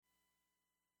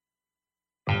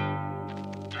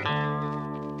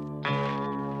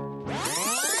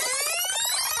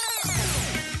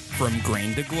From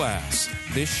grain to glass,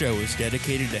 this show is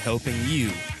dedicated to helping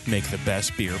you make the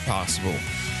best beer possible.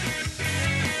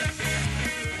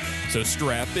 So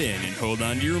strap in and hold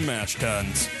on to your mash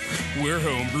tuns. We're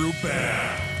Homebrew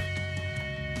Bound.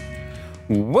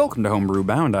 Welcome to Homebrew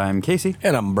Bound. I'm Casey.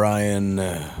 And I'm Brian.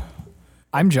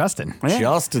 I'm Justin. Yeah.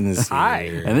 Justin is here. Hi.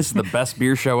 And this is the best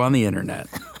beer show on the internet.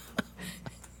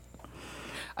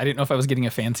 I didn't know if I was getting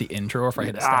a fancy intro or if I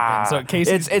had to step in. So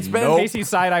Casey's, it's been Casey's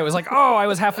side. I was like, oh, I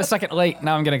was half a second late.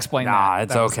 Now I'm going to explain that.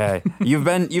 It's That was- okay. You've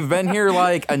been here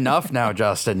like enough now,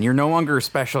 Justin. You're no longer a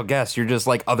special guest. You're just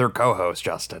like other co-host,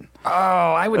 Justin. Oh,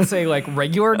 I would say like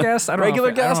regular guest. I don't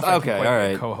Regular know if I- I don't guest? know if I Okay, can all quite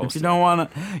right. If co-host. you don't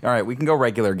want to, all right, we can go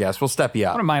regular guest. We'll step you I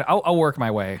up. don't mind. I'll work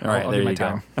my way. All right, I'll there do my you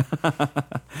go. time.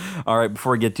 All right,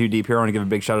 before we get too deep here, I want to give a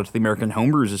big shout out to the American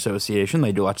Homebrewers Association.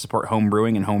 They do a lot to support home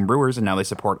brewing and home brewers, and now they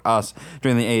support us.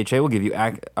 During the AHA, we'll give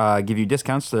you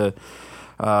discounts to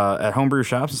at homebrew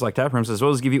shops and select tap rooms, as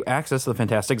well as give you access to the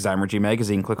fantastic Zymergy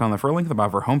magazine. Click on the refer link at the bottom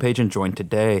of our homepage and join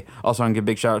today. Also, I want to give a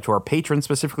big shout out to our patrons,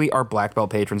 specifically our Black Belt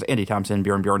patrons, Andy Thompson,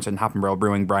 Bjorn Bjornson, Hop and Barrel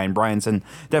Brewing, Brian Bryanson,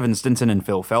 Devin Stinson, and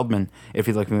Phil Feldman. If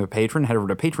you'd like to become a patron, head over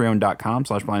to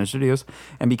patreon.com/blindstudios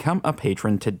and become a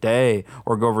patron today.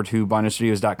 Or go over to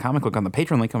blindstudios.com and click on the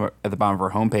patron link at the bottom of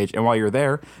our homepage. And while you're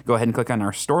there, go ahead and click on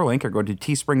our store link or go to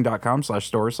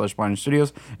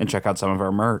teespring.com/store/blindstudios and check out some of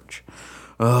our merch.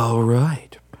 All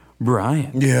right.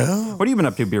 Brian. Yeah. What have you been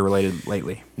up to beer related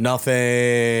lately? Nothing.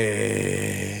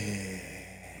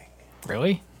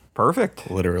 Really? Perfect.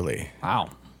 Literally. Wow.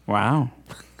 Wow.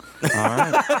 All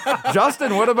right.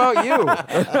 Justin, what about you? All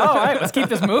right, let's keep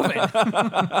this moving.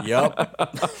 Yep.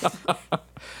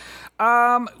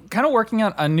 Kind of working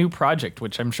on a new project,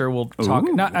 which I'm sure we'll talk.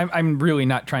 Ooh. I'm really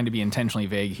not trying to be intentionally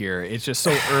vague here. It's just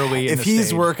so early in If the he's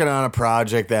stage. working on a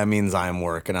project, that means I'm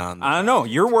working on. I don't know.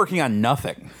 You're working on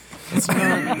nothing. That's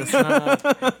not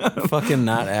fucking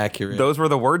not accurate. Those were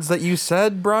the words that you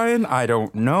said, Brian? I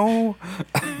don't know.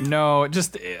 No,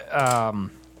 just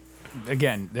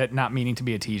again, that not meaning to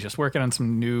be a tease, just working on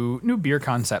some new beer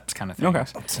concepts kind of thing. Okay.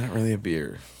 It's not really a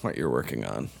beer. What you're working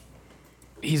on?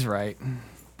 He's right,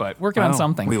 but working on Well,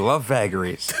 something. We love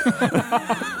vagaries.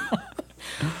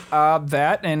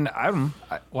 That and a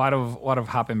lot of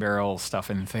hop and barrel stuff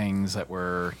and things that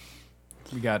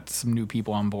we got some new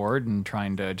people on board and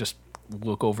trying to just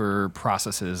look over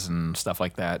processes and stuff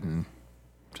like that and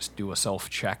just do a self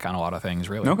check on a lot of things.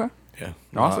 Really. Okay. Yeah.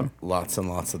 Awesome. Lots and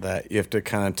lots of that. You have to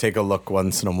kind of take a look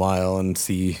once in a while and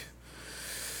see.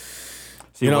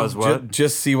 See what's what?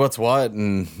 Just see what's what,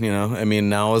 and I mean,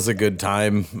 now is a good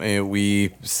time.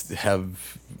 We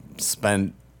have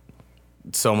spent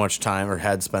so much time, or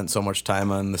had spent so much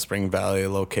time on the Spring Valley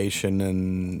location,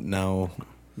 and now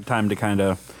Time to kind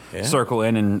of Yeah. circle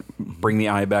in and bring the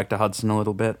eye back to Hudson a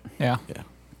little bit. Yeah. yeah.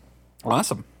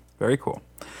 Awesome. Very cool.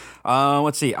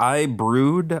 Let's see. I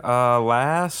brewed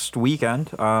last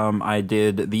weekend. I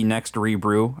did the next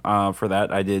rebrew for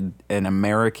that. I did an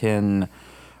American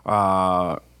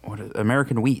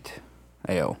American wheat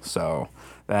ale. So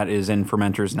that is in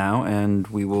fermenters now, and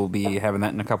we will be having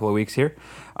that in a couple of weeks here.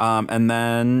 And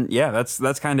then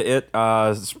that's kind of it.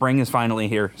 Spring is finally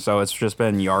here, so it's just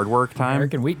been yard work time.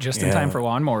 American wheat just in Yeah. time for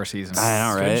lawnmower season.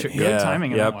 I know, right? Good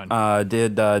timing on that one.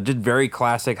 Did very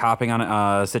classic hopping on it,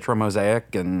 Citra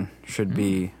Mosaic, and should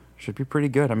be pretty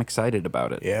good. I'm excited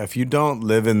about it. Yeah, if you don't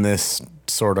live in this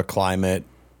sort of climate,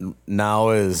 now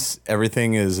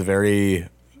everything is very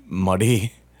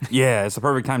muddy Yeah, it's the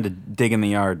perfect time to dig in the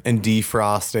yard. and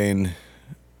defrosting.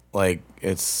 Like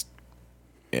it's,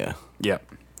 yeah. Yep.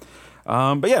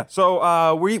 But yeah,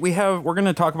 so we're going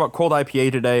to talk about cold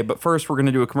IPA today, but first we're going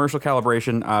to do a commercial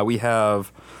calibration. We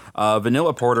have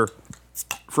vanilla porter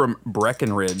from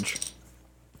Breckenridge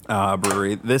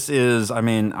Brewery. This is, I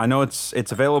know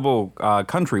it's available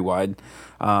countrywide.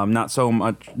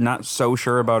 Not so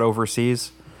sure about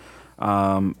overseas.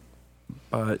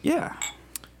 But yeah.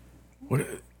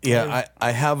 Yeah,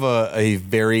 I have a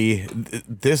very.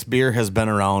 This beer has been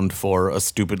around for a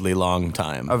stupidly long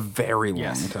time. A very long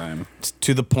Yes. time.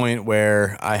 To the point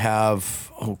where I have.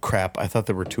 Oh crap! I thought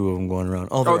there were two of them going around.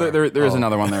 Oh, there is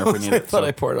another one there if we need I it. thought so.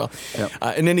 I poured it all.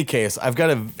 Yep. In any case, I've got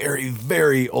a very,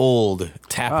 very old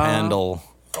tap handle.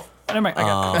 Never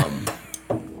mind,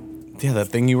 Yeah, that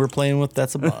thing you were playing with,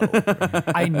 that's a bottle.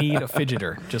 I need a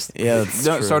fidgeter. Just Yeah, that's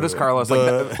No, true. so does Carlos.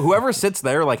 Whoever sits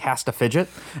there has to fidget,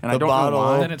 and I don't know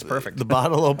why. then it's perfect. The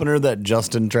bottle opener that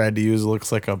Justin tried to use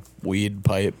looks like a weed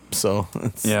pipe, so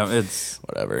it's It's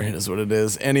whatever. It is what it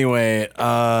is. Anyway,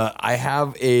 I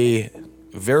have a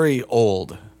very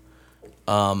old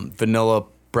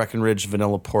Breckenridge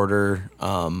vanilla porter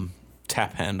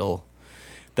tap handle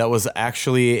that was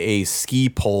actually a ski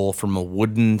pole from a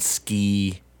wooden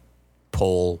ski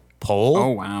pole.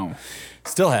 Oh, wow.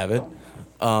 Still have it.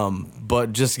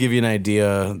 But just to give you an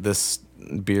idea, this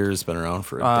beer has been around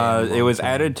for a damn long It was time.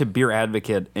 added to Beer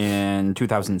Advocate in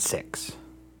 2006.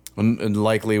 And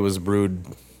likely was brewed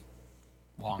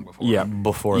Long before. Yeah.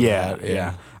 before Yeah, that.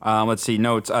 yeah. Let's see.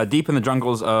 Notes. Deep in the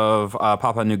jungles of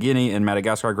Papua New Guinea and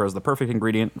Madagascar grows the perfect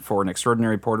ingredient for an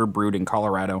extraordinary porter brewed in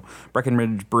Colorado.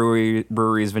 Breckenridge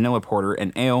Brewery's vanilla porter,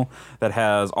 an ale that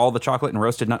has all the chocolate and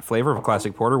roasted nut flavor of a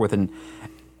classic porter with an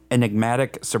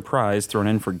enigmatic surprise thrown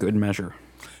in for good measure.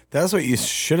 That's what you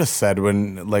should have said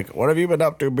when, like, what have you been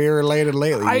up to beer related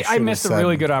lately? You I should have missed a said-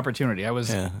 really good opportunity. I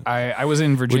was Yeah. I was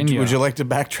in Virginia. Would you like to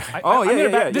backtrack? Oh, I'm yeah,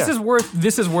 gonna yeah, This yeah. is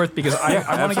worth because I want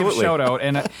to give a absolutely. shout out,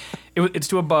 and it's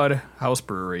to a Bud House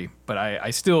Brewery, but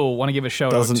I still want to give a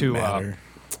shout Doesn't out to matter.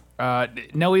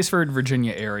 Nellysford,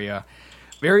 Virginia area.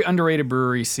 Very underrated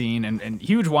brewery scene and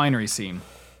huge winery scene.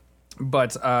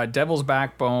 But Devil's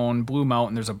Backbone, Blue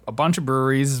Mountain, there's a bunch of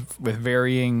breweries with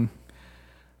varying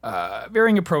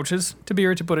approaches to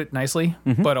beer, to put it nicely,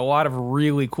 but a lot of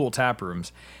really cool tap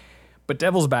rooms. But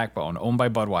Devil's Backbone, owned by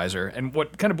Budweiser, and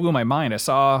what kind of blew my mind, I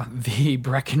saw the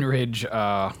Breckenridge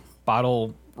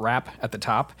bottle wrap at the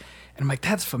top, and I'm like,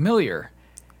 that's familiar.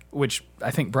 Which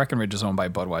I think Breckenridge is owned by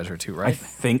Budweiser too, I right?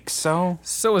 think so.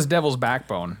 So is Devil's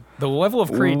Backbone. The level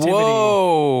of creativity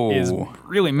Whoa. is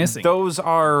really missing. Those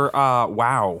are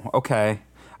wow. Okay.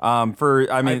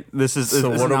 This is So this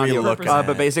what is are we audio, looking but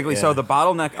at? basically, Yeah. so the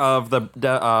bottleneck of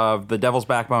the Devil's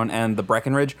Backbone and the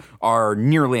Breckenridge are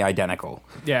nearly identical.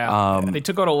 Yeah, they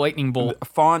took out a lightning bolt,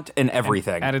 Font and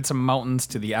everything. added some mountains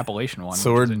to the Appalachian one,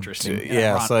 So which is we're- interesting.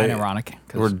 yeah, and so ironic.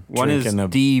 'cause- We're one is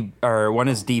drinking a one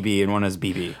is DB and one is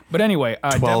BB. but anyway,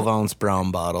 12-ounce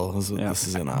brown bottle. This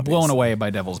is an obvious. blown away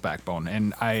by Devil's Backbone,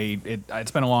 and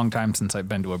it's been a long time since I've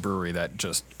been to a brewery that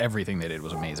just everything they did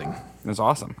was amazing. It's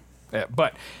awesome.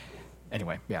 But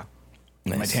anyway, yeah,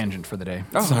 my Nice. tangent for the day.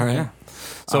 Oh, Sorry. yeah.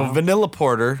 So vanilla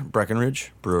porter,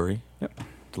 Breckenridge Brewery. Yep.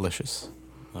 Delicious.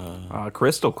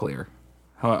 Crystal clear.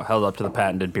 Held up to the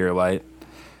patented beer light.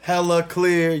 Hella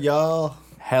clear, y'all.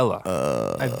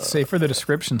 Hella. I'd say for the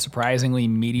description, surprisingly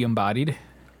medium-bodied.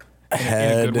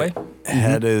 Head, in a good way?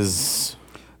 head is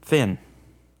Thin.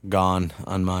 gone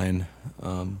on mine.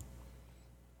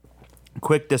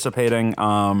 Quick dissipating.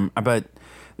 But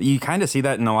you kind of see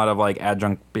that in a lot of like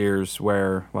adjunct beers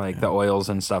where like the oils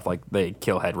and stuff, like they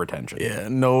kill head retention. Yeah,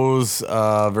 nose,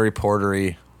 very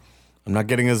portery. I'm not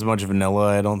getting as much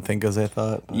vanilla, I don't think, as I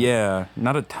thought. Yeah,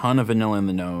 not a ton of vanilla in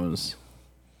the nose.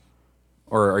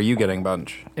 Or are you getting a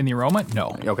bunch? In the aroma,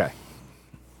 no. Okay.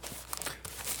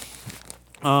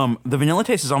 The vanilla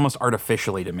taste is almost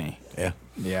artificially to me. Yeah.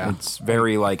 Yeah, It's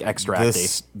very like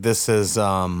extracty. This is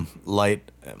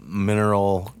light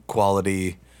mineral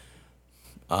quality.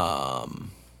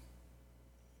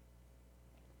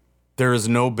 There is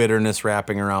no bitterness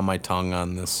wrapping around my tongue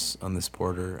on this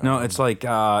porter. No, it's like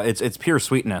it's pure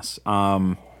sweetness.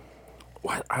 Almost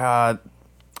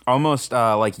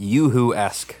like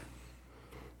Yoo-hoo-esque.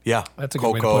 Yeah, That's a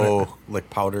good way to cocoa put like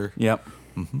powder. Yep.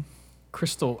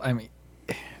 crystal. I mean,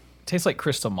 it tastes like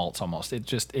crystal malts almost.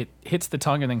 It hits the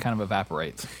tongue and then kind of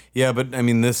evaporates. Yeah, but I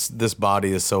mean this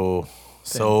body is so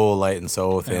light and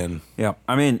so thin. Yep.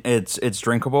 I mean, it's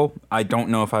drinkable. I don't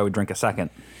know if I would drink a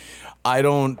second. I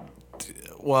don't.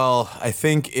 Well, I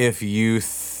think if you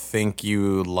think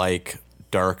you like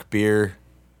dark beer,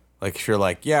 like if you're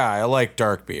like, yeah, I like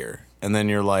dark beer, and then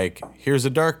you're like, here's a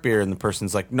dark beer, and the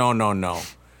person's like, no,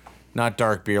 not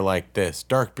dark beer like this,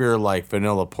 dark beer like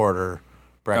vanilla porter,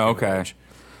 Breckenridge. Okay.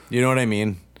 You know what I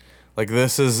mean? Like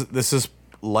this is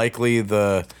likely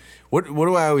the what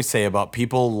do I always say about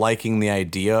people liking the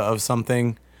idea of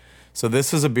something? So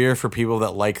this is a beer for people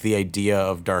that like the idea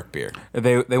of dark beer.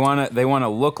 They want to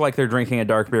look like they're drinking a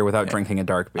dark beer without drinking a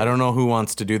dark beer. I don't know who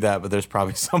wants to do that, but there's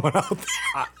probably someone out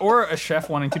there. Or a chef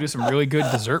wanting to do some really good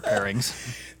dessert pairings.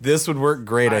 This would work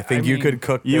great. I think you mean, could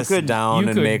cook you this could- down you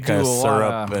and could make do a a lot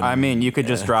syrup. of- And I mean, you could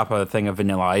just drop a thing of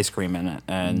vanilla ice cream in it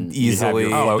and you'd have your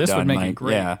Easily. float This would done, make it like,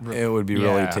 great. Yeah, it would be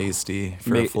really Yeah. tasty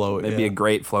for a float. It'd be yeah. a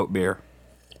great float beer.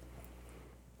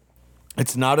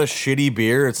 It's not a shitty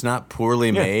beer. It's not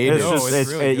poorly made. It's No, just, it's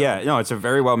it's really good. no, it's a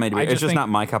very well made beer. It's just just think not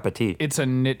my cup of tea. It's a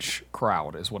niche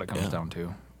crowd, is what it comes down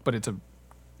to. But it's a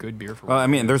good beer for. Well, I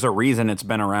mean, there's a reason it's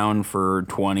been around for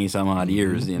 20 some odd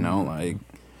years. You know, like.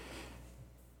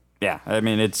 Yeah, I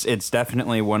mean, it's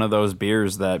definitely one of those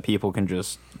beers that people can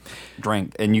just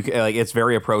drink, and you like. It's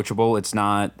very approachable. It's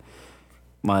not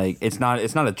like it's not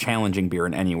a challenging beer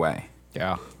in any way.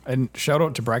 yeah. And shout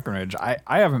out to Breckenridge. I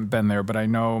haven't been there, but I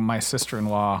know my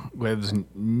sister-in-law lives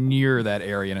near that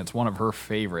area, and it's one of her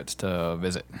favorites to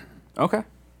visit. Okay,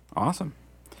 awesome.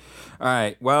 All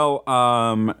right, well,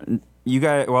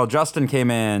 Justin came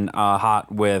in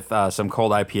hot with some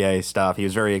cold IPA stuff. He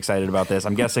was very excited about this.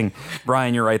 I'm guessing,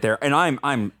 Brian, you're right there, and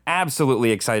I'm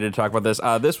absolutely excited to talk about this.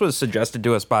 This was suggested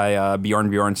to us by Bjorn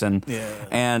Bjornsson,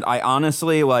 and I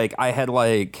honestly I had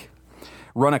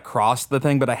run across the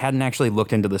thing, but I hadn't actually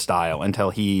looked into the style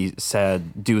until he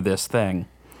said, "Do this thing."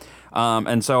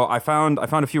 And so I found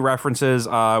a few references.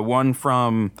 One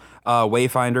from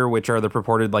Wayfinder, which are the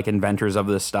purported inventors of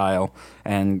this style,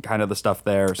 and kind of the stuff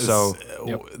there. So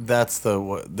that's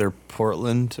they're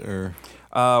Portland or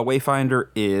Wayfinder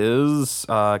is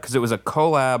because it was a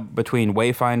collab between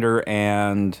Wayfinder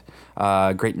and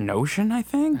Great Notion, I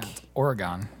think.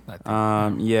 Oregon.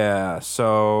 Yeah.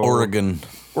 So Oregon.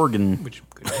 Which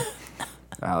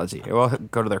let's see. We'll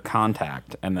go to their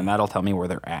contact, and then that'll tell me where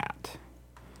they're at.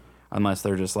 Unless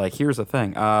they're just here's the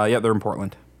thing. Yeah, they're in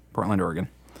Portland, Oregon.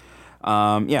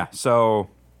 So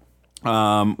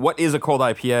what is a cold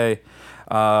IPA?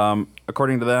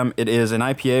 According to them, it is an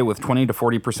IPA with 20 to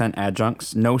 40%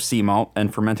 adjuncts, no sea malt,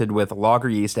 and fermented with lager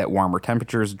yeast at warmer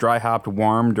temperatures, dry hopped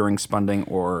warm during spunding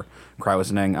or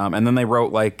cryosening. And then they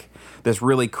wrote this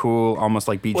really cool, almost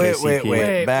like BJCP.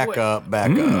 Wait. Back up.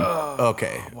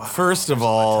 Okay. First of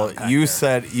all, you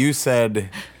said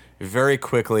very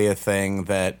quickly a thing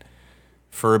that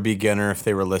for a beginner, if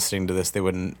they were listening to this, they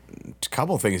wouldn't. A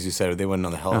couple of things you said, they wouldn't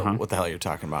know what the hell you're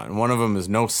talking about. And one of them is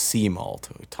no sea malt.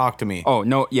 Talk to me. Oh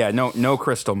no, yeah, no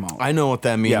crystal malt. I know what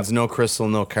that means. Yep. No crystal,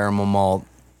 no caramel malt.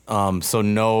 So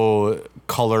no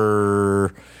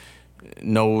color,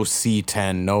 no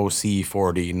C10, no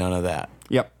C40, none of that.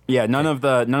 Yep. Yeah, none of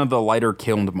the lighter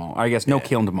kilned malt. I guess no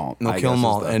kilned malt. No kiln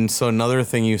malt. And so another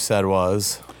thing you said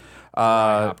was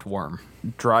dry hopped warm.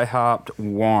 Dry hopped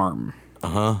warm.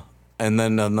 And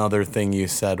then another thing you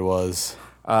said was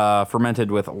fermented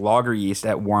with lager yeast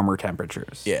at warmer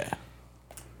temperatures. Yeah.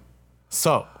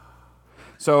 So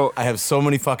I have so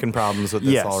many fucking problems with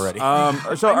this already. All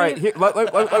right, here,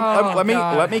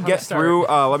 let me get through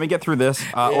this.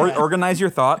 Organize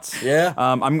your thoughts. Yeah.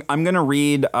 I'm gonna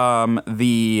read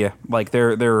their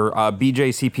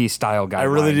BJCP style guide. I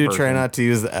really do try not to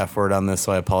use the F word on this,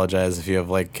 so I apologize if you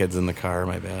have kids in the car.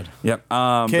 My bad. Yep.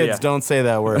 Kids, don't say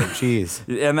that word. Jeez.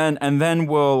 And then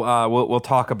we'll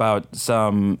talk about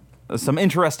some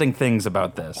interesting things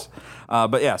about this.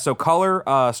 So color,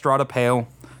 Strata pale.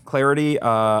 Clarity,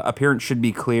 appearance should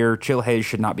be clear. Chill haze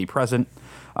should not be present.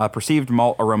 Perceived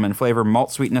malt, aroma, and flavor.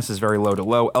 Malt sweetness is very low to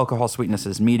low. Alcohol sweetness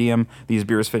is medium. These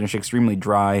beers finish extremely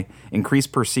dry.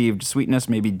 Increased perceived sweetness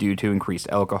may be due to increased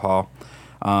alcohol.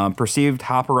 Perceived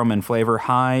hop aroma and flavor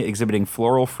high, exhibiting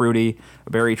floral, fruity,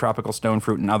 berry, tropical stone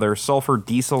fruit, and other. Sulfur,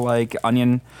 diesel-like,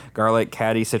 onion, garlic,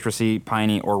 caddy, citrusy,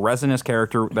 piney, or resinous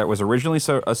character that was originally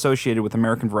associated with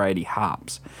American variety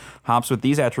hops. Hops with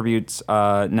these attributes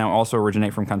now also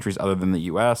originate from countries other than the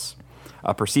U.S.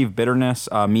 Perceived bitterness,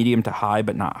 medium to high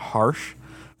but not harsh.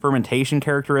 Fermentation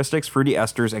characteristics, fruity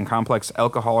esters, and complex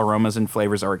alcohol aromas and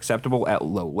flavors are acceptable at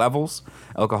low levels.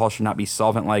 Alcohol should not be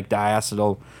solvent-like.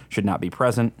 Diacetyl should not be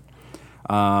present.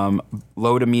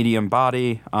 Low to medium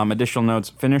body. Additional notes,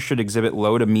 finish should exhibit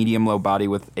low to medium-low body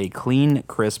with a clean,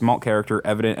 crisp malt character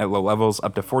evident at low levels.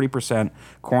 Up to 40%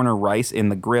 corn or rice in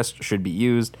the grist should be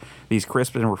used. These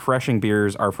crisp and refreshing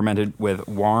beers are fermented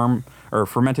warm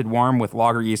with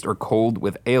lager yeast or cold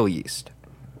with ale yeast.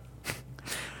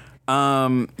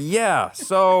 I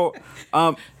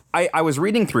was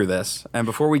reading through this, and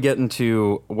before we get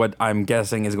into what I'm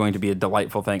guessing is going to be a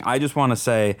delightful thing, I just want to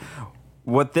say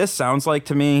what this sounds like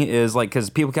to me is because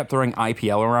people kept throwing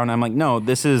IPL around. I'm like, no,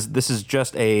 this is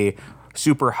just a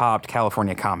super hopped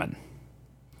California Common.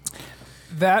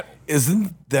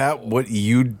 Isn't that what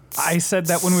you? I said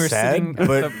that when we were sitting,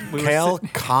 but Cal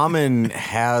Common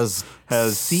has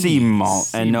sea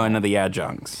malt and none of the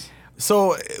adjuncts.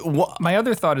 So my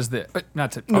other thought is that,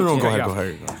 not to go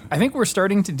ahead. I think we're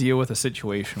starting to deal with a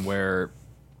situation where,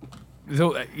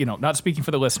 not speaking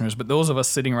for the listeners, but those of us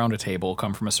sitting around a table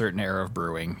come from a certain era of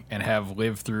brewing and have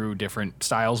lived through different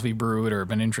styles we brewed or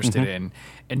been interested in,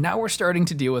 and now we're starting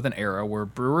to deal with an era where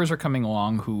brewers are coming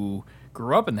along who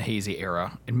grew up in the hazy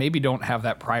era and maybe don't have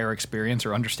that prior experience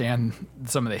or understand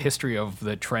some of the history of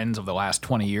the trends of the last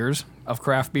 20 years of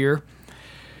craft beer,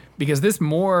 because the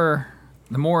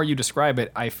more you describe it,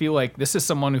 I feel like this is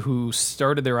someone who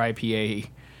started their IPA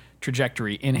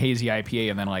trajectory in hazy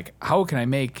IPA, and then like, how can I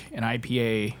make an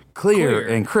IPA Clear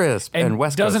and crisp and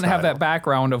West Coast doesn't have style. that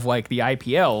background of like the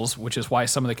IPLs, which is why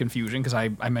some of the confusion, because I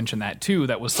mentioned that too.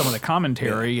 That was some of the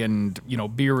commentary, and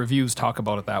beer reviews talk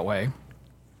about it that way,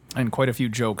 and quite a few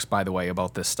jokes, by the way,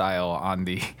 about this style on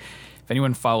the. If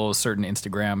anyone follows certain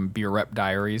Instagram beer rep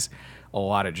diaries, a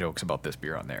lot of jokes about this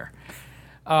beer on there.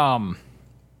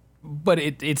 But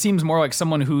it seems more like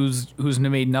someone who's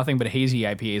made nothing but hazy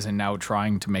IPAs and now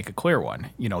trying to make a clear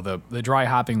one. The dry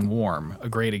hopping warm, a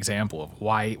great example of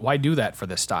why do that for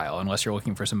this style unless you're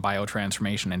looking for some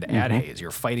biotransformation into add haze. You're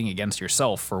fighting against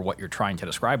yourself for what you're trying to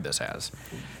describe this as.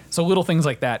 So little things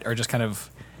like that are just kind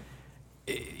of,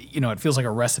 it feels like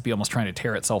a recipe almost trying to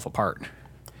tear itself apart.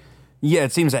 Yeah,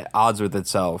 it seems at odds with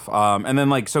itself. And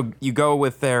then so you go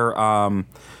with their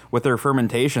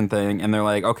fermentation thing, and they're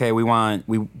like, okay, we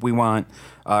want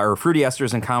our fruity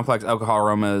esters and complex alcohol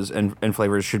aromas and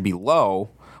flavors should be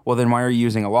low. Well, then why are you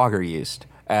using a lager yeast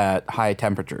at high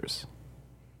temperatures?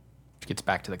 Which gets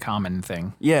back to the common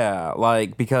thing. Yeah,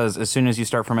 because as soon as you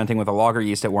start fermenting with a lager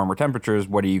yeast at warmer temperatures,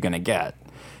 what are you going to get?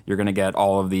 You're going to get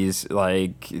all of these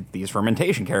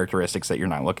fermentation characteristics that you're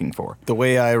not looking for. The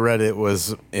way I read it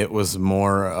was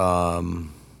more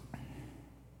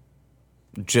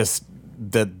just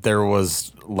that there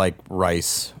was like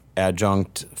rice,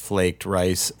 adjunct flaked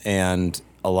rice, and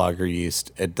a lager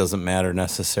yeast. It doesn't matter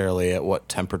necessarily at what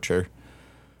temperature.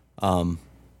 So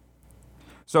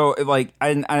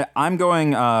I'm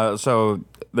going. I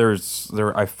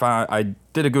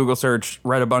did a Google search,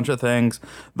 read a bunch of things.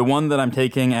 The one that I'm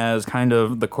taking as kind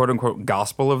of the quote unquote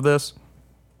gospel of this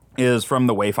is from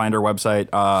the Wayfinder website.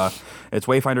 It's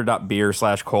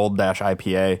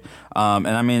wayfinder.beer/cold-IPA. And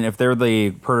I mean, if they're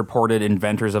the purported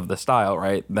inventors of the style,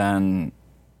 right, then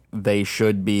they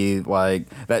should be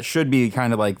that should be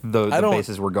kind of like the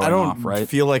basis we're going off, right? I don't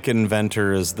feel like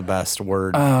inventor is the best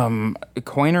word.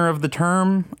 Coiner of the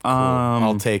term. Cool.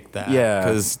 I'll take that. Yeah.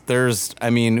 Because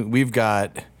we've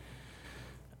got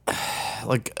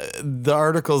the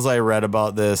articles I read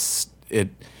about this, it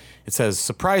says,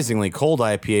 surprisingly, cold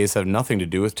IPAs have nothing to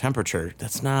do with temperature.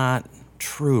 That's not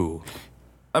true.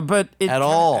 But at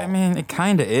all. I mean, it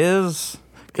kind of is.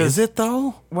 Is it,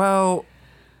 though? Well,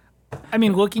 I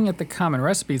mean, looking at the common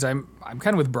recipes, I'm kind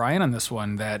of with Brian on this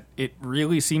one, that it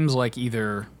really seems like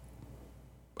either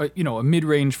a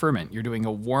mid-range ferment. You're doing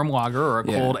a warm lager or a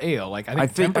cold ale. I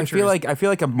feel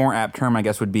like a more apt term, I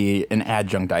guess, would be an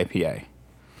adjunct IPA.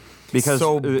 Because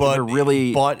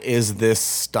but is this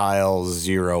style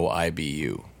 0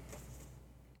 IBU?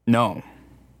 No.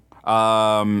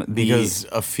 Because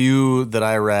a few that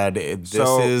I read, this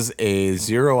is a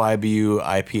 0 IBU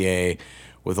IPA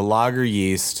with a lager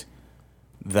yeast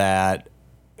that,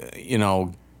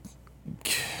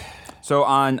 So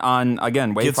on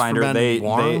again, Wayfinder,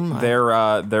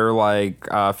 they're like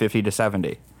 50 to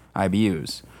 70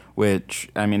 IBUs, which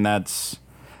I mean that's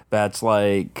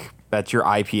your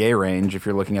IPA range if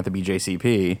you're looking at the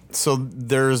BJCP. So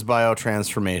there's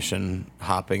biotransformation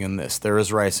hopping in this. There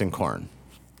is rice and corn.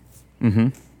 Mm-hmm.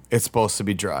 It's supposed to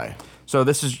be dry. So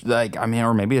this is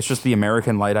or maybe it's just the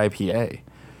American light IPA.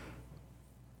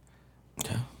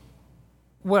 Yeah.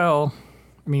 Well,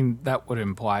 I mean, that would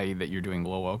imply that you're doing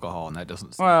low alcohol, and that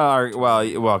doesn't seem... Well,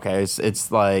 okay. It's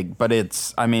but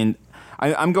it's. I mean,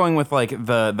 I'm going with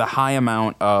the high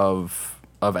amount of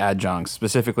adjuncts,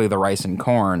 specifically the rice and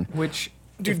corn. Which,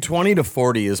 dude, 20 to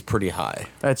 40 is pretty high.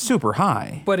 That's super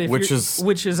high. But which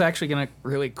is actually going to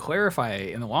really clarify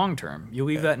in the long term. You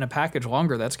leave that in a package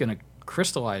longer, that's going to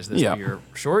crystallize this in your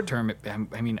short term.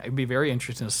 I mean, it'd be very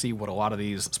interesting to see what a lot of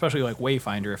these, especially like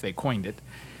Wayfinder, if they coined it,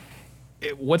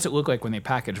 what's it look like when they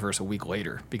package versus a week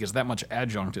later? Because that much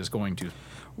adjunct is going to...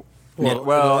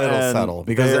 Well, it'll settle.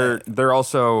 Because they're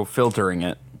also filtering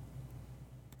it.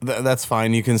 That's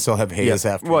fine. You can still have haze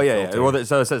after. Well, yeah. Well,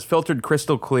 so it says filtered,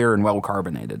 crystal clear, and well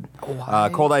carbonated.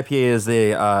 Cold IPA is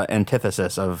the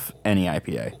antithesis of any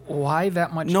IPA. Why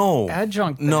that much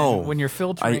adjunct? When you're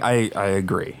filtering, I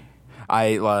agree.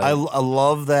 I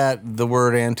love that the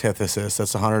word antithesis.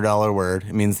 That's $100 word.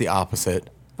 It means the opposite.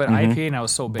 But IPA now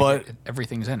is so big,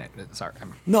 everything's in it. Sorry.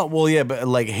 No, well, yeah, but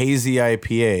like hazy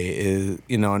IPA is,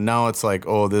 now it's like,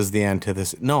 oh, this is the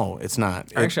antithesis. No, it's not.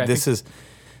 This is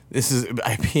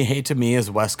IPA to me is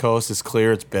West Coast. It's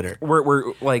clear. It's bitter.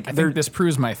 I think this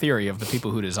proves my theory of the people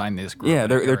who designed this group. Yeah,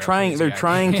 they're trying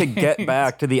to get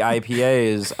back to the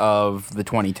IPAs of the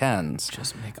 2010s.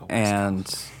 Just make a West and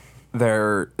Coast.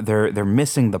 they're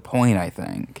missing the point. I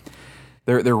think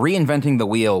they're reinventing the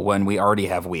wheel when we already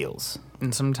have wheels.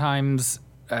 And sometimes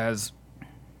I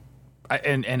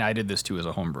did this too as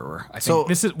a home brewer. I think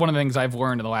this is one of the things I've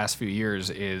learned in the last few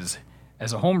years is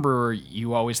as a home brewer,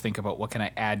 you always think about what can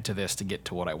I add to this to get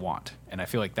to what I want. And I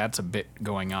feel like that's a bit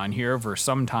going on here, versus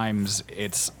sometimes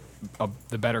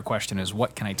the better question is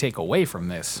what can I take away from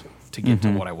this to get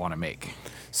to what I want to make.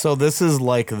 So this is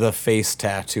like the face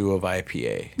tattoo of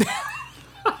IPA.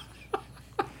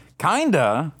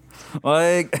 Kinda.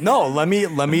 Like, No, let me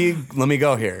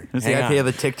go here. it's the Hang idea on.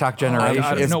 of the TikTok generation.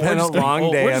 It's been a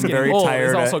long day. I'm very tired.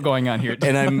 It's also going on here.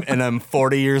 and I'm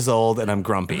 40 years old and I'm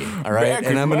grumpy. All right, Back and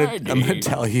in I'm my gonna day.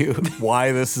 tell you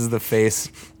why this is the face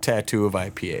tattoo of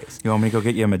IPAs. You want me to go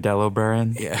get you a Modelo,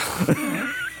 Baron?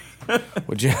 Yeah.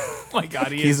 Would you? Oh my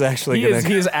God, He's actually he gonna. is,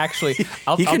 he is actually.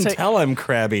 I'll, he I'll can take, tell I'm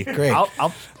crabby. Great.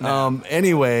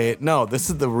 Anyway, no, this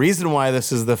is the reason why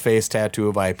this is the face tattoo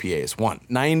of IPAs.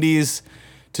 90s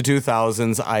to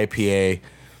 2000s IPA,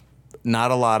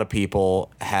 not a lot of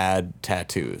people had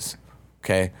tattoos,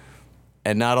 okay?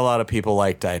 And not a lot of people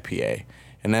liked IPA.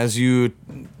 And as you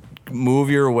move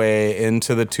your way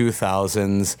into the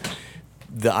 2000s,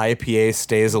 the IPA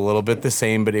stays a little bit the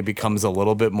same, but it becomes a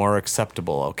little bit more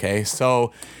acceptable, okay?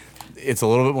 So it's a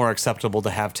little bit more acceptable to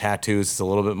have tattoos. It's a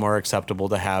little bit more acceptable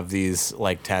to have these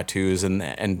like tattoos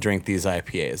and drink these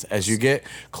IPAs. As you get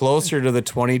closer to the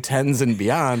 2010s and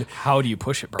beyond, How do you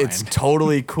push it, Brian? it's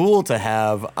totally cool to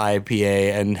have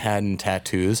IPA and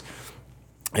tattoos.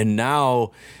 And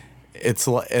now it's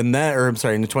in that, or I'm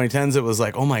sorry, in the 2010s it was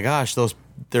like, oh my gosh,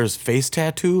 there's face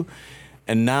tattoo,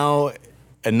 and now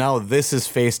this is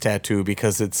face tattoo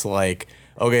because it's like,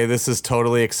 okay, this is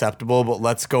totally acceptable, but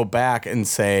let's go back and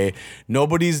say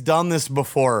nobody's done this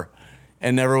before,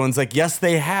 and everyone's like, yes,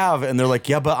 they have, and they're like,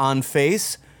 yeah, but on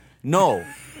face, no.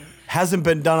 Hasn't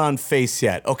been done on face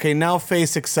yet. Okay, now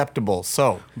face acceptable.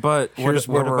 So, But here's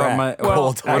what where we're about at. my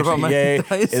Cold what about my IPA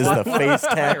dice? is the face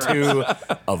tattoo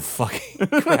of fucking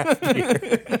craft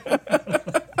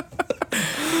beer.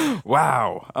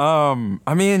 Wow.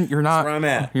 I mean, you're not where I'm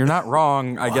at. You're not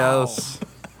wrong, I guess.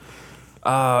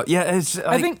 Yeah, it's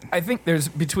like, I think there's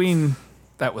between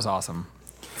that was awesome.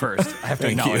 First, I have to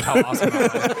acknowledge how awesome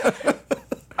that was.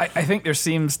 I think there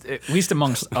seems, at least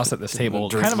amongst us at this table,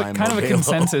 Drink kind my of a Modelo.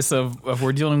 consensus of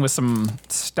we're dealing with some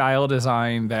style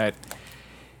design that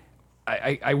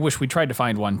I wish we tried to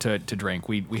find one to drink.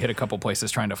 We hit a couple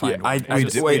places trying to find one.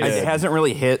 it hasn't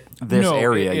really hit this no,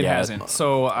 area it yet. hasn't.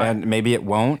 So And maybe it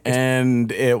won't.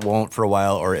 And it won't for a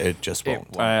while, or it just won't.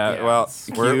 Yeah, Well, it's-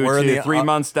 we're in the 3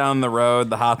 months down the road,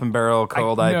 the Hop and Barrel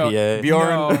Cold no. IPA.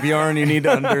 Bjorn, you need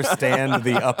to understand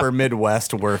the upper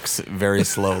Midwest works very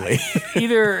slowly.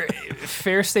 either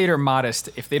Fair State or Modest,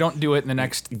 if they don't do it in the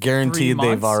next 3 Guaranteed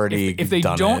they've months, already if they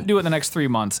done don't it. do it in the next 3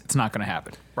 months, it's not going to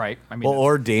happen, right? I mean, Well,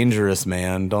 or Dangerous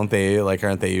Man, don't they? Like,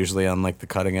 aren't they usually on like the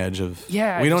cutting edge of?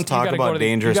 yeah, we don't you talk gotta go about to the-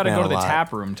 Dangerous You got Man to go to a the lot.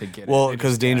 tap room to get it. Well, They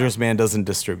because just- Dangerous Man doesn't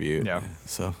distribute. Yeah.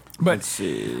 So But Let's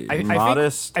see. I think-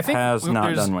 Modest I think has not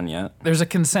there's- done one yet. there's a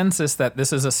consensus that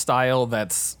this is a style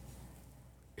that's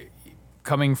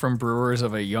coming from brewers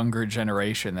of a younger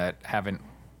generation that haven't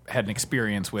had an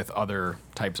experience with other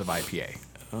types of IPA.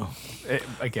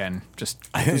 Again, just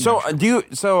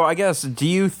So I guess do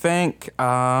you think?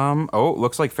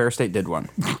 Looks like Fair State did one.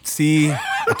 see,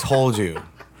 I told you.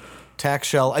 Tax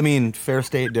Shell. I mean, Fair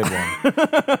State did one.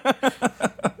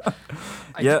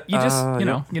 Yeah, you just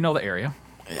you know the area.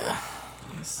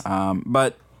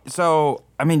 But so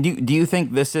I mean, do you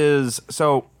think this is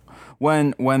so?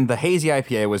 When the hazy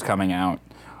IPA was coming out,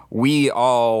 we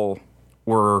all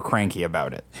were cranky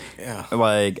about it. Yeah.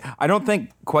 Like, I don't think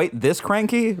quite this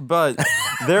cranky, but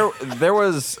there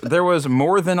was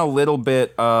more than a little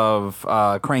bit of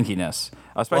crankiness,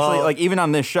 especially Well- like even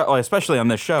on this show, especially on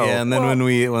this show. Yeah, and then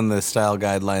when the style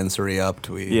guidelines re-upped,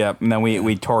 we Yeah, and then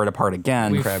we tore it apart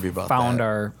again. We've crabby about found that.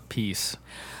 our piece.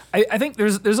 I think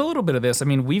there's a little bit of this. I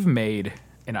mean, we've made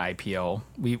an IPO.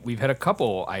 We've had a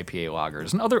couple IPA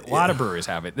lagers, and a lot of breweries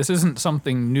have it. This isn't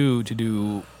something new to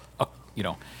do.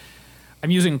 I'm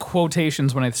using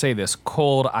quotations when I say this,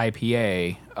 cold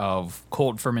IPA of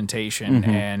cold fermentation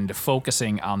and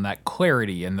focusing on that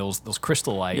clarity and those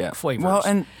crystal-like yeah. flavors. Well,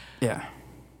 and yeah.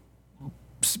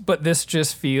 But this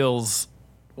just feels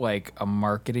like a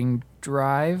marketing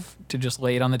drive to just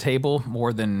lay it on the table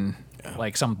more than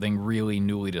like something really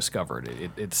newly discovered.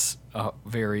 It's a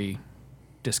very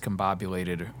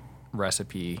discombobulated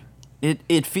recipe.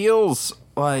 It feels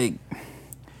like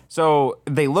so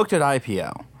they looked at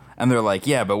IPL and they're like,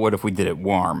 yeah, but what if we did it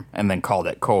warm and then called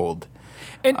it cold?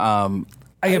 And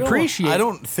I appreciate. I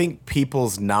don't think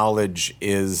people's knowledge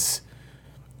is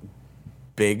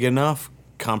big enough,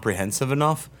 comprehensive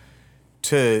enough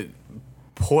to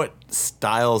put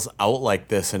styles out like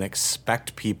this and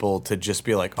expect people to just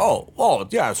be like, oh,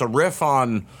 yeah, it's a riff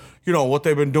on, what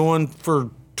they've been doing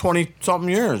for 20 something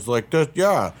years. Like that,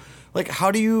 yeah. Like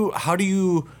how do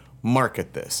you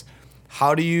market this?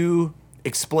 How do you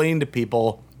explain to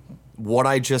people what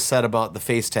I just said about the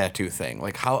face tattoo thing?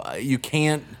 Like how you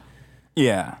can't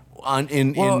Yeah.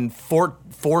 in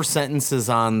four sentences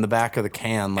on the back of the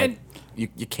can, like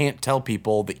you can't tell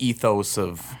people the ethos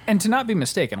of And to not be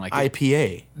mistaken, like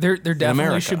IPA. there definitely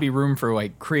America. should be room for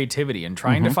like creativity and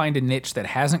trying to find a niche that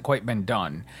hasn't quite been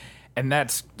done. And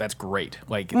that's great.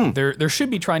 Like there should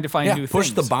be trying to find new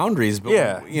push things. the boundaries, but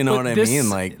Yeah. you know But what this- I mean?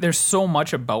 Like there's so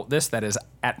much about this that is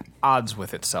at odds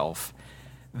with itself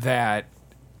that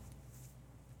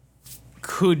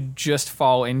could just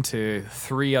fall into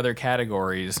 3 other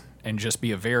categories and just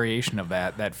be a variation of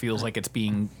that feels like it's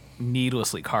being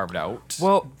needlessly carved out.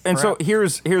 Well, and so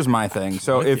here's my thing.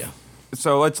 So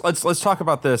let's talk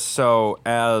about this. So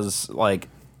as like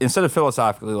instead of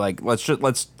philosophically, like let's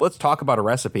talk about a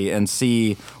recipe and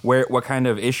see what kind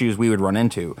of issues we would run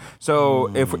into.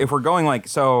 So if we're going like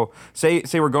say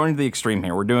we're going to the extreme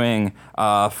here, we're doing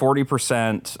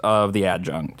 40% of the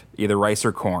adjunct, either rice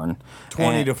or corn,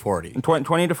 20 to 40.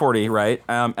 20 to 40, right?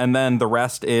 And then the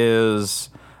rest is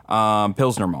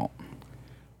Pilsner malt.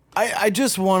 I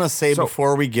just want to say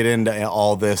before we get into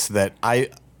all this that I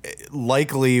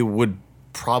likely would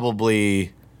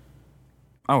probably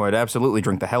Oh, I'd absolutely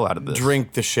drink the hell out of this.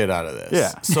 drink the shit out of this.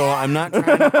 Yeah. So I'm not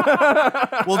trying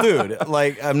to, well, dude,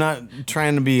 like I'm not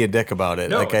trying to be a dick about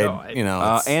it.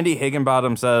 It's- Andy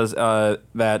Higginbottom says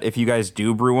that if you guys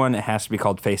do brew one, it has to be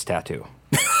called Face Tattoo.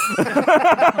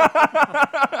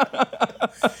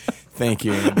 Thank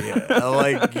you, Andy.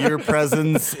 Like your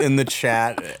presence in the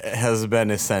chat has been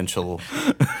essential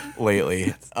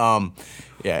lately. Yeah,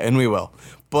 and we will.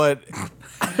 But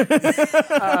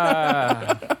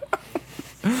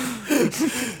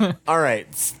all right.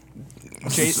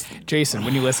 Jason,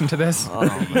 when you listen to this,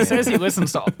 he says he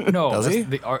listens to Does he?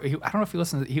 I don't know if he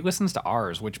listens. He listens to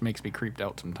ours, which makes me creeped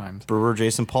out sometimes. Brewer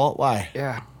Jason Paul, why?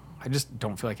 Yeah, I just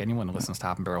don't feel like anyone listens to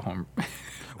Hop and Barrel Home.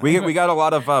 We got a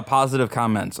lot of positive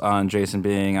comments on Jason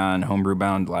being on Homebrew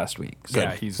Bound last week. So,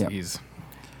 Yeah, he's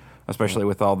especially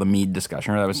with all the mead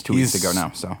discussion. That was 2 weeks ago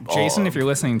now. So Jason. If you're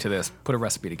listening to this, put a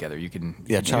recipe together. You can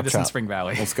do chop this chop. in Spring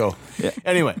Valley. Let's go. Yeah.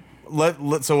 Anyway,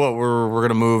 so what we're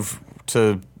gonna move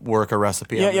to work a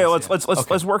recipe. on this?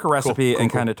 let's work a recipe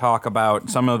and kind of talk about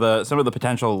some of the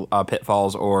potential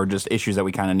pitfalls or just issues that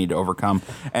we kind of need to overcome.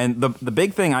 And the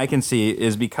big thing I can see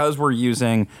is because we're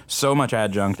using so much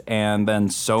adjunct and then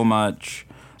so much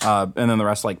and then the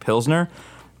rest like Pilsner,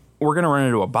 we're gonna run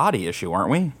into a body issue, aren't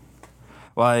we?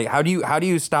 Like how do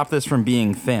you stop this from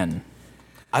being thin?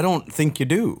 I don't think you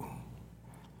do.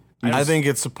 I think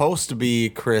it's supposed to be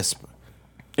crisp.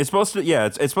 It's supposed to, yeah.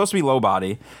 It's supposed to be low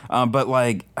body, but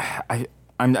like, I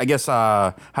guess,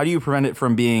 how do you prevent it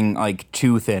from being like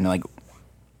too thin? Like,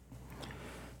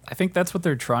 I think that's what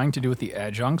they're trying to do with the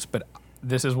adjuncts, but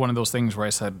this is one of those things where I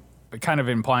said, kind of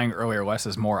implying earlier, less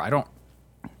is more. I don't.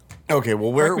 Okay,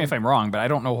 well, Correct me if I'm wrong, but I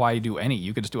don't know why you do any.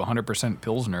 You could just do 100%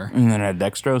 Pilsner. and then add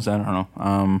dextrose. I don't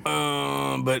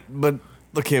know. but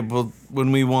okay, well,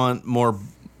 when we want more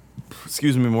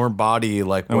body,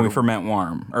 like And what we ferment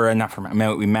warm, or not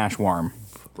ferment. We mash warm.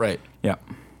 right. Yeah.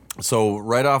 So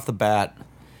right off the bat,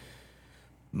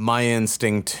 my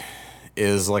instinct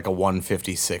is like a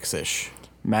 156-ish.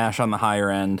 Mash on the higher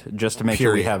end, just to make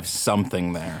sure we Period. have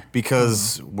something there.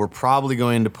 Because we're probably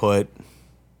going to put,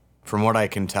 from what I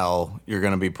can tell, you're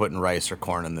going to be putting rice or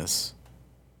corn in this,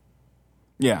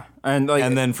 Yeah, and like,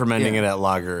 and then fermenting yeah. it at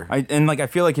lager. I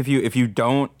feel like if you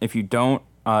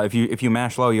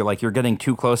mash low, you're getting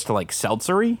too close to like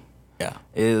seltzery. Yeah.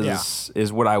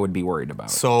 Is what I would be worried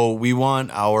about. So we want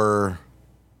our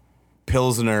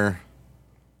Pilsner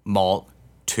malt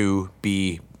to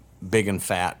be big and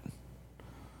fat.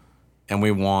 And we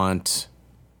want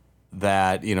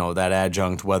that, that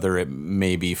adjunct, whether it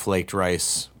may be flaked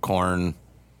rice, corn,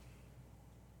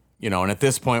 and at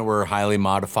this point we're highly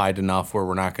modified enough where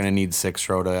we're not going to need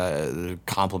Six-Row to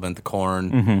complement the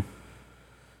corn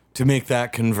to make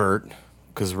that convert,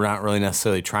 because we're not really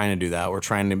necessarily trying to do that. We're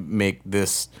trying to make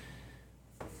this.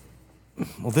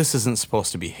 Well, this isn't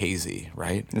supposed to be hazy,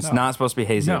 right? It's not supposed to be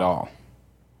hazy No. at all.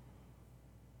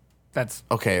 That's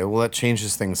Okay, well, that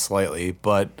changes things slightly,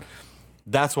 but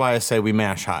that's why I say we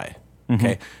mash high.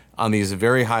 Okay, on these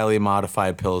very highly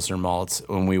modified Pilsner malts,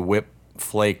 when we whip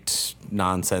flaked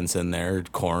nonsense in there,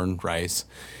 corn, rice,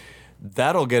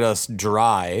 that'll get us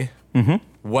dry.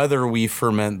 Whether we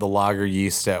ferment the lager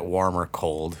yeast at warm or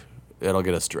cold, it'll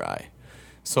get us dry.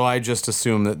 So I just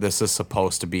assume that this is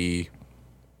supposed to be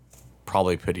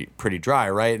probably pretty dry,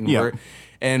 right? And Yeah.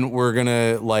 we're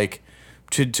gonna like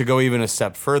to go even a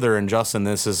step further, and Justin,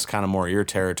 this is kind of more your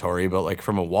territory, but like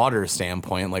from a water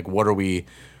standpoint, like what are we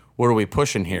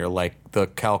pushing here? Like the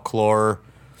CalChlor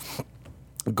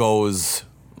goes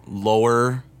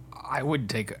lower. I would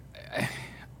take a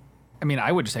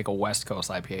West Coast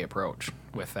IPA approach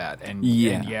with that, and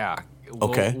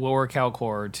Okay. lower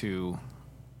CalChlor to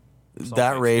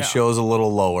That ratio is a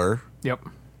little lower. Yep.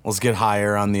 Let's get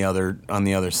higher on the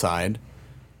other side.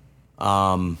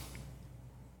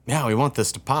 Yeah, we want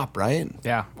this to pop, right?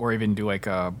 Yeah, or even do like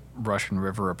a Russian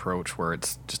River approach where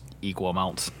it's just equal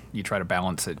amounts. You try to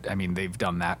balance it. I mean, they've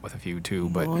done that with a few too,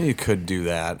 but Well, you could do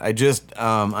that. I just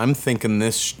I'm thinking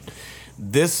this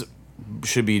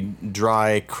should be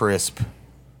dry, crisp,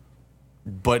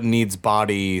 but needs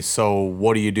body. So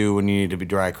what do you do when you need to be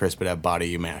dry, crisp, but have body?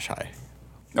 You mash high.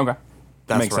 Okay.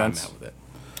 That's Makes where sense. I'm at with it.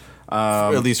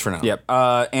 At least for now. Yep.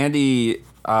 Andy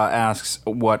asks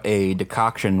what a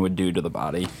decoction would do to the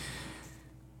body.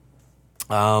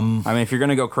 I mean, if you're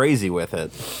gonna go crazy with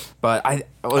it, but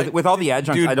with all the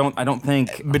adjuncts, dude, I don't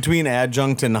think. Between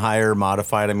adjunct and higher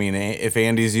modified, I mean, if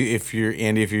you're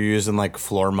using like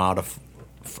floor malt.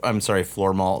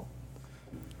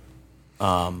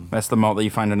 That's the malt that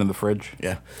you find under the fridge.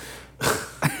 Yeah.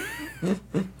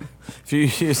 If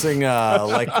you're using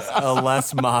like a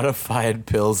less modified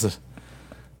pills,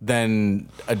 then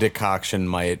a decoction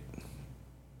might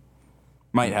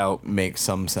help. make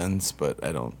some sense, but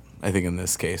I don't. I think in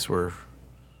this case we're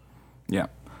Yeah.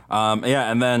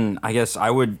 And then I guess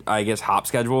hop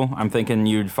schedule. I'm thinking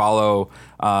you'd follow,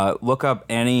 look up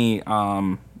any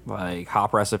like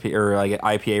hop recipe or like an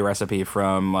IPA recipe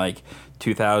from like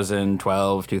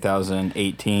 2012,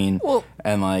 2018,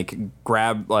 and like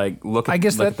grab look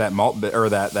at that malt or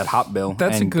that hop bill.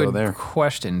 that's and a good go there.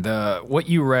 question. What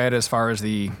you read as far as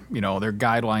the their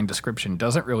guideline description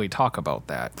doesn't really talk about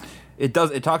that. It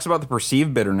does. It talks about the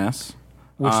perceived bitterness,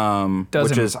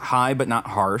 which is high but not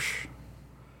harsh.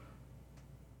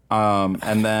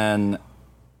 And then.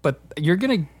 But you're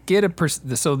going to get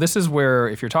so this is where,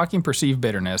 if you're talking perceived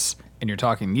bitterness and you're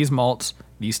talking these malts,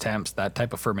 these temps, that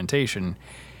type of fermentation,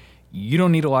 you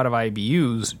don't need a lot of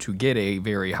IBUs to get a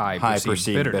very high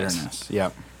perceived bitterness.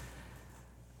 Yep.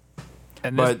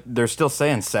 And But they're still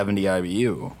saying 70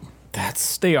 IBU.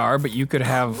 they are, but you could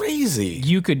have crazy.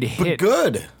 You could but hit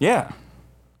good Yeah.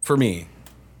 for me.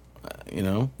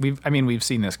 We've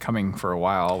seen this coming for a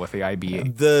while with the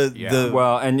IBA.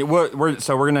 Well, and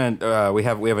we're gonna we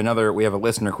have a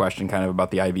listener question kind of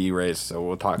about the IBU raise, so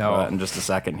we'll talk about that in just a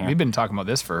second here. We've been talking about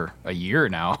this for a year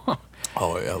now.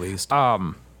 Oh, at least.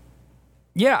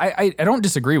 Yeah, I don't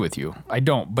disagree with you. I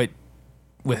don't, but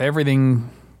with everything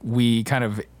we kind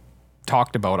of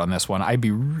talked about on this one, I'd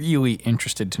be really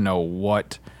interested to know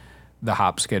what the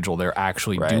hop schedule they're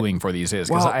actually doing for these is,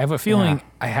 because I have a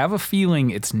feeling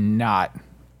it's not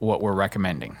what we're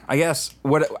recommending. I guess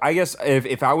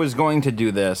if I was going to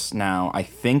do this now, I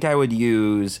think I would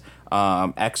use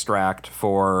extract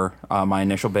for my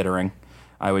initial bittering.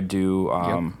 I would do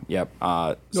Whatever.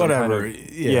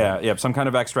 Some kind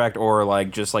of extract, or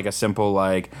like just like a simple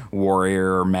like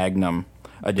Warrior or Magnum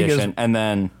addition, and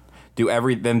then do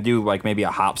like maybe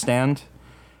a hop stand.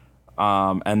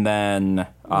 And then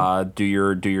do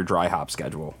your dry hop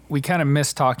schedule. We kind of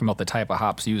missed talking about the type of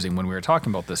hops using when we were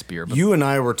talking about this beer. But You and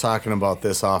I were talking about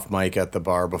this off mic at the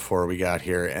bar before we got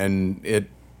here, and it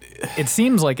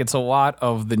seems like it's a lot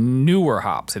of the newer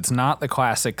hops. It's not the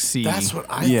classic C. that's what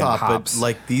I thought. hops. But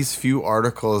like these few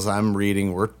articles I'm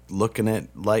reading, we're looking at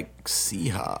like C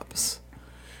hops,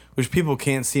 which people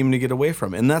can't seem to get away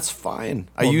from, and that's fine.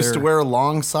 I used to wear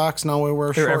long socks, now I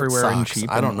wear They're short everywhere socks. and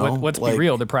cheap. I don't know. Let's be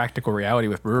real. The practical reality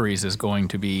with breweries is going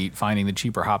to be finding the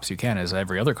cheaper hops you can, as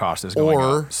every other cost is going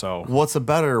Or up. So, what's a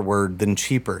better word than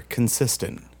cheaper?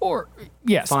 Consistent. or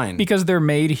yes, Fine. because they're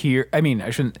made here. I mean,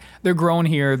 I shouldn't. They're grown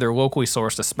here. They're locally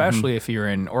sourced, especially if you're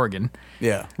in Oregon.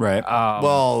 Yeah. Right.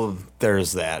 Well,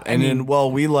 there's that. And then,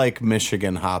 we like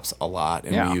Michigan hops a lot,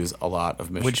 and we use a lot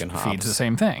of Which Michigan hops. feeds the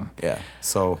same thing. Yeah.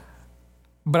 So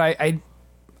But I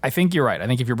think you're right. I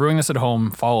think if you're brewing this at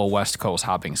home, follow a West Coast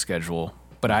hopping schedule.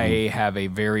 But I have a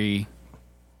very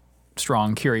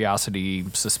strong curiosity,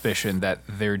 suspicion that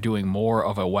they're doing more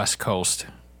of a West Coast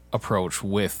approach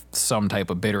with some type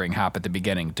of bittering hop at the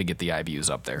beginning to get the IBUs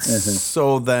up there.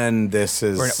 So then this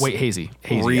is Or, wait, hazy.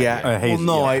 hazy. hazy, Well, no, yeah.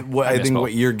 I think misspoke.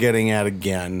 what you're getting at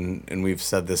again, and we've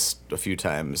said this a few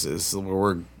times, is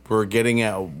we're getting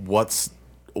at what's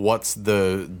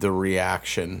the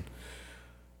reaction.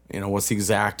 What's the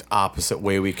exact opposite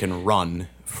way we can run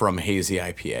from hazy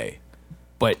IPA?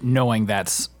 But knowing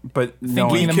that's But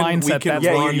thinking the mindset that's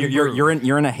yeah, why you're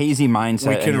in a hazy mindset.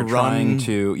 We can and you're run-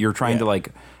 trying to like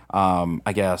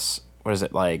I guess what is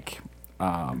it like?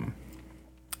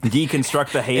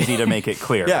 Deconstruct the hazy to make it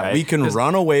clear. Yeah, right? we can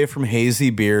run away from hazy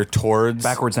beer towards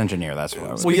backwards engineer. That's what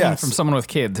I was. Well, Speaking yes. from someone with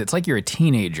kids, it's like you're a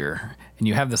teenager and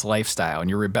you have this lifestyle and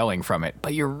you're rebelling from it,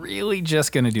 but you're really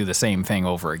just going to do the same thing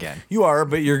over again. You are,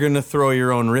 but you're going to throw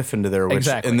your own riff into there, which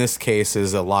Exactly. in this case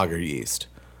is a lager yeast.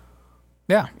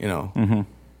 Yeah. You know, I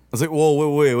was like,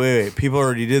 well, wait. People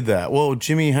already did that. Well,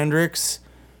 Jimi Hendrix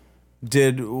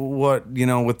did what,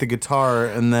 with the guitar,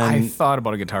 and then I thought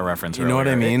about a guitar reference. You know what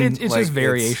I earlier. mean? It's Like, just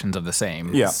variations of the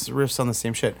same. Yeah. it's riffs on the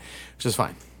same shit, which is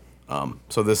fine.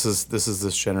 So this is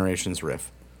this generation's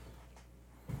riff.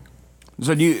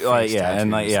 So do you like Face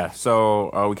and like tattoos. yeah?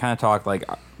 So we kind of talked like,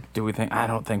 do we think? I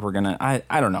don't think we're gonna.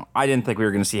 I don't know. I didn't think we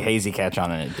were gonna see hazy catch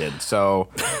on, and it did. So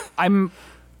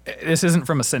This isn't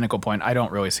from a cynical point. I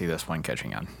don't really see this one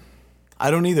catching on.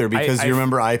 I don't either because I- you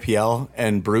remember IPL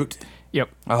and Brute. Yep.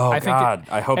 oh I think god,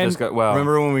 I hope this got well.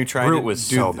 Remember when we tried Brute to was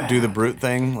do, so bad. do the Brute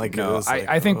thing? Like, it No, was like,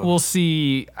 I think ugh. we'll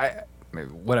see.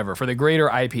 Whatever for the greater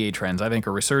IPA trends. I think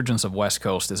a resurgence of West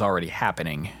Coast is already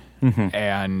happening,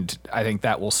 and I think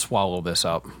that will swallow this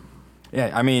up.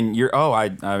 Yeah, I mean your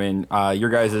your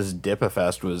guys'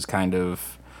 Dipafest was kind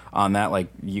of on that. Like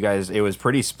you guys, it was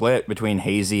pretty split between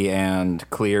hazy and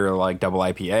clear like double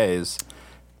IPAs.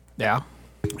 Yeah.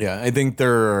 Yeah, I think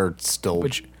there are still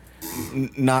Which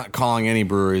not calling any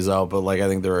breweries out, but like I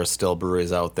think there are still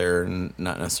breweries out there, and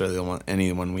not necessarily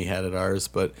anyone we had at ours,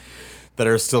 but that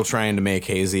are still trying to make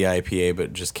hazy IPA,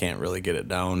 but just can't really get it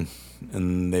down,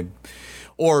 and they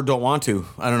or don't want to.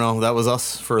 I don't know. That was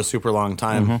us for a super long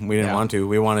time. We didn't Yeah. want to.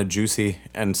 We wanted juicy,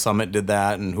 and Summit did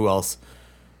that, and who else?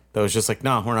 That was just like,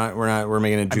 no, we're not. We're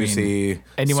making it juicy,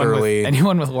 surly.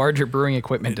 anyone with larger brewing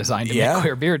equipment designed to Yeah. make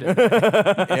clear beer did.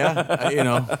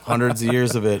 Yeah, hundreds of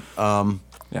years of it.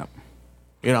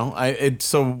 Yeah,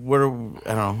 So what?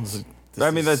 I don't know. This I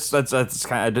mean is- that's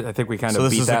kind of. I think we kind so of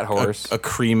this beat is that horse. a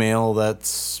cream ale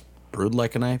that's brewed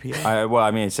like an IPA.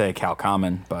 I mean, I'd say Cal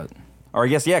Common, but or I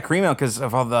guess cream ale because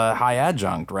of all the high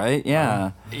adjunct, right?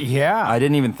 Yeah, Yeah. I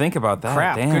didn't even think about that.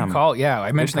 Crap. Damn. Good call. Yeah,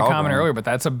 I mentioned call, the common Brian. earlier, but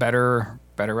that's a better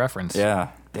reference. Yeah,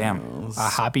 damn. A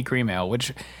hoppy cream ale,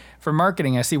 which for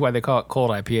marketing, I see why they call it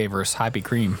cold IPA versus hoppy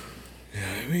cream.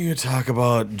 We could talk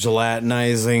about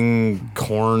gelatinizing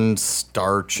corn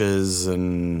starches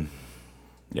and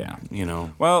Yeah.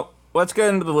 Well, Let's get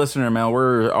into the listener mail.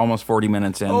 We're almost 40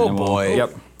 minutes in. Oh, and we'll- boy.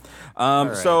 Yep.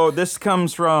 So this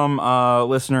comes from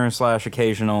listener /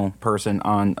 occasional person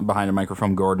on behind a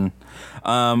microphone, Gordon.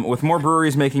 With more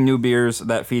breweries making new beers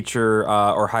that feature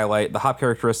or highlight the hop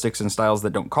characteristics and styles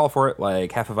that don't call for it,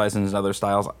 like Hefeweizen and other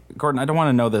styles. Gordon, I don't want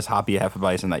to know this hoppy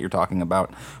Hefeweizen that you're talking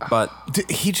about, but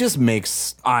he just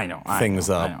makes I know things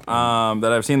up.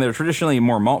 that I've seen that are traditionally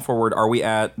more malt forward. Are we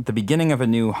at the beginning of a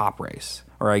new hop race,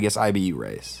 or I guess IBU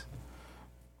race?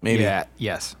 maybe. Yeah.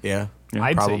 Yes. Yeah.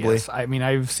 I'd probably. say yes. I mean,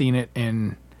 I've seen it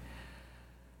in.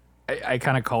 I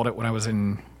kind of called it when I was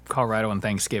in Colorado on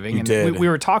Thanksgiving, and did. we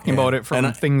were talking Yeah. about it from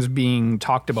And things being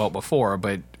talked about before.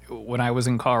 But when I was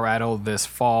in Colorado this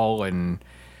fall and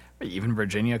even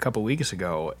Virginia a couple weeks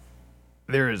ago,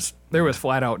 there was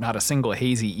flat out not a single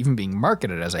hazy even being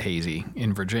marketed as a hazy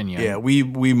in Virginia. Yeah, we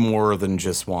more than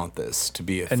just want this to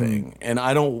be a thing. And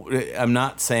I'm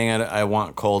not saying I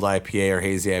want cold IPA or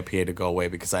hazy IPA to go away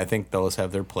because I think those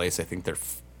have their place. I think they're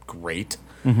great.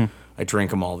 I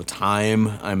drink them all the time.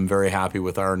 I'm very happy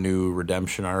with our new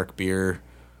Redemption Arc beer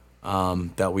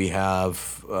that we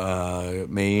have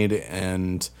made,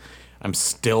 and I'm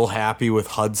still happy with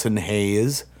Hudson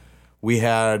Haze. We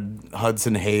had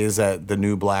Hudson Haze at the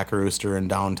new Black Rooster in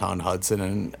downtown Hudson,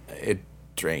 and it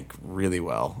drank really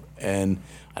well. And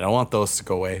I don't want those to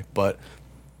go away. But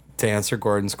to answer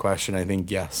Gordon's question, I think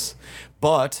yes.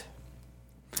 But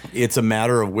it's a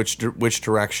matter of which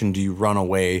direction do you run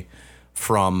away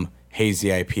from hazy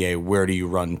IPA? Where do you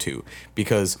run to?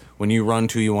 Because when you want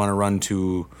to run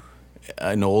to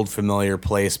an old familiar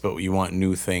place, but you want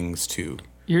new things too.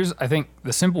 I think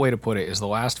the simple way to put it is the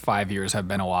last 5 years have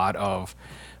been a lot of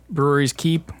breweries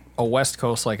keep a West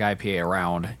Coast like IPA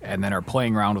around and then are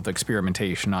playing around with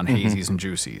experimentation on hazies and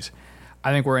juicies.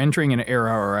 I think we're entering an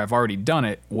era, or I've already done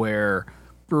it, where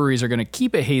breweries are going to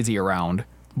keep a hazy around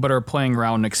but are playing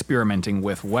around and experimenting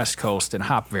with West Coast and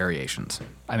hop variations.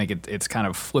 I think it's kind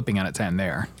of flipping on its end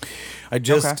there. I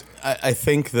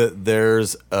think that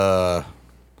there's a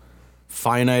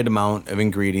finite amount of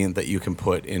ingredient that you can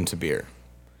put into beer.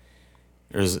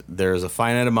 There's a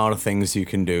finite amount of things you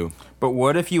can do. But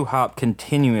what if you hop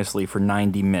continuously for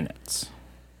 90 minutes?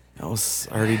 That was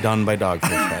already done by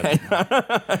Dogfish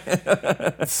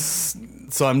Head.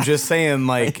 So I'm just saying,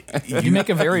 like, You make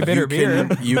a very bitter beer.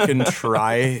 You can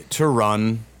try to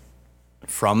run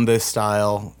from this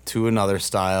style to another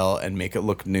style and make it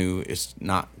look new is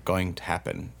not going to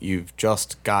happen. You've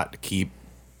just got to keep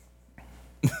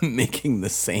making the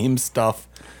same stuff.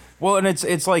 Well, and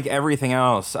it's like everything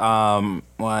else.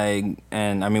 Like,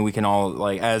 and I mean, we can all,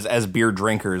 like, as beer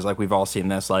drinkers, like, we've all seen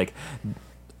this. Like,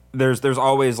 there's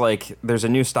always, like, there's a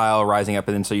new style rising up,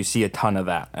 and then so you see a ton of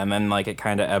that, and then, like, it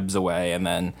kind of ebbs away, and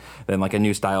then like a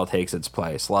new style takes its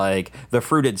place. Like the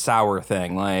fruited sour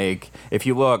thing. Like, if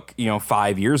you look,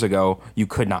 5 years ago, you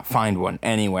could not find one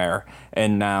anywhere,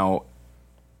 and now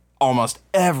almost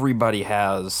everybody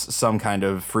has some kind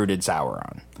of fruited sour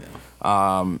on. Yeah.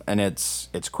 And it's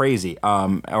crazy.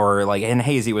 Or like, and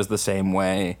hazy was the same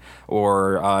way.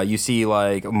 Or you see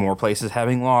like more places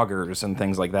having lagers and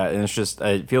things like that. And it's just,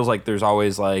 it feels like there's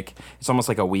always like, it's almost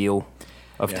like a wheel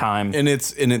of time. And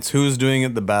it's who's doing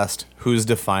it the best, who's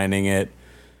defining it,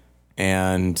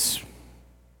 and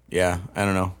I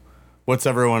don't know. What's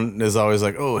everyone is always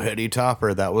like, oh, Heady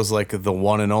Topper, that was like the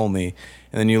one and only.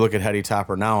 And then you look at Heady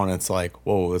Topper now, and it's like,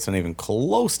 whoa, it's not even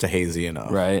close to hazy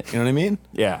enough. Right. You know what I mean?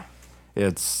 Yeah.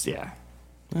 It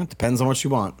depends on what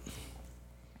you want.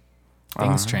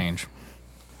 Things change.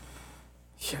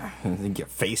 Yeah. And you get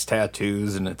face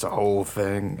tattoos, and it's a whole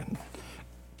thing.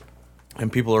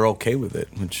 And people are okay with it,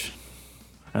 which...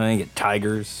 And then you get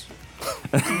tigers.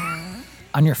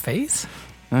 On your face?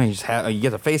 No, you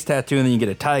get a face tattoo, and then you get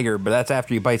a tiger, but that's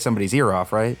after you bite somebody's ear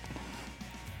off, right?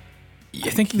 I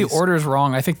think the order's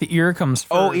wrong. I think the ear comes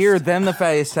first. Oh, ear, then the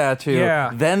face tattoo,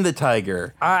 Yeah. then the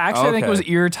tiger. Actually, I think it was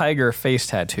ear, tiger, face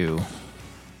tattoo.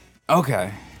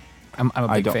 Okay. I'm a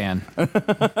big fan. All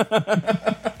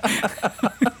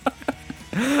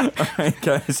right,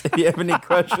 guys, if you have any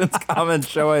questions, comments,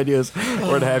 show ideas,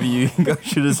 or what have you, you can go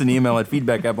shoot us an email at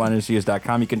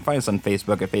feedback@blindnewstudios.com. You can find us on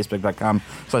Facebook at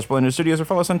facebook.com/blindnewstudios or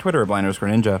follow us on Twitter at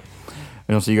blind_ninja.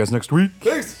 And I'll see you guys next week.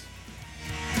 Thanks.